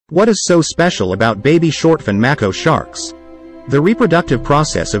What is so special about baby Shortfin Mako sharks? The reproductive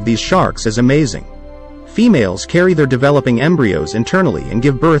process of these sharks is amazing. Females carry their developing embryos internally and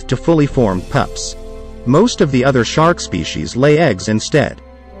give birth to fully formed pups. Most of the other shark species lay eggs instead.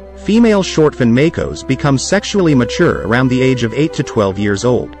 Female Shortfin Makos become sexually mature around the age of 8 to 12 years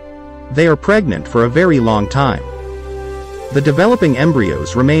old. They are pregnant for a very long time. The developing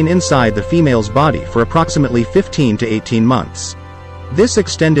embryos remain inside the female's body for approximately 15 to 18 months. This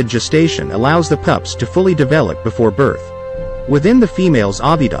extended gestation allows the pups to fully develop before birth. Within the female's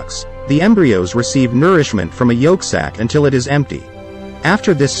oviducts, the embryos receive nourishment from a yolk sac until it is empty.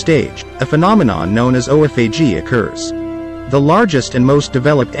 After this stage, a phenomenon known as oophagy occurs. The largest and most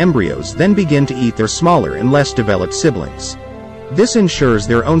developed embryos then begin to eat their smaller and less developed siblings. This ensures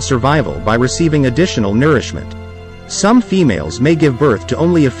their own survival by receiving additional nourishment. Some females may give birth to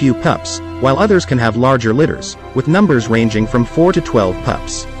only a few pups, while others can have larger litters, with numbers ranging from 4 to 12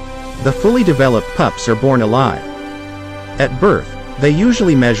 pups. The fully developed pups are born alive. At birth, they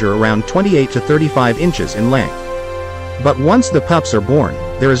usually measure around 28 to 35 inches in length. But once the pups are born,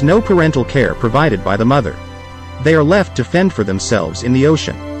 there is no parental care provided by the mother. They are left to fend for themselves in the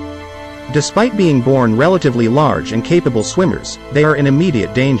ocean. Despite being born relatively large and capable swimmers, they are in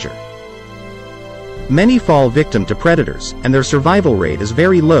immediate danger. Many fall victim to predators, and their survival rate is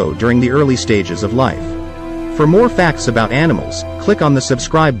very low during the early stages of life. For more facts about animals, click on the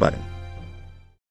subscribe button.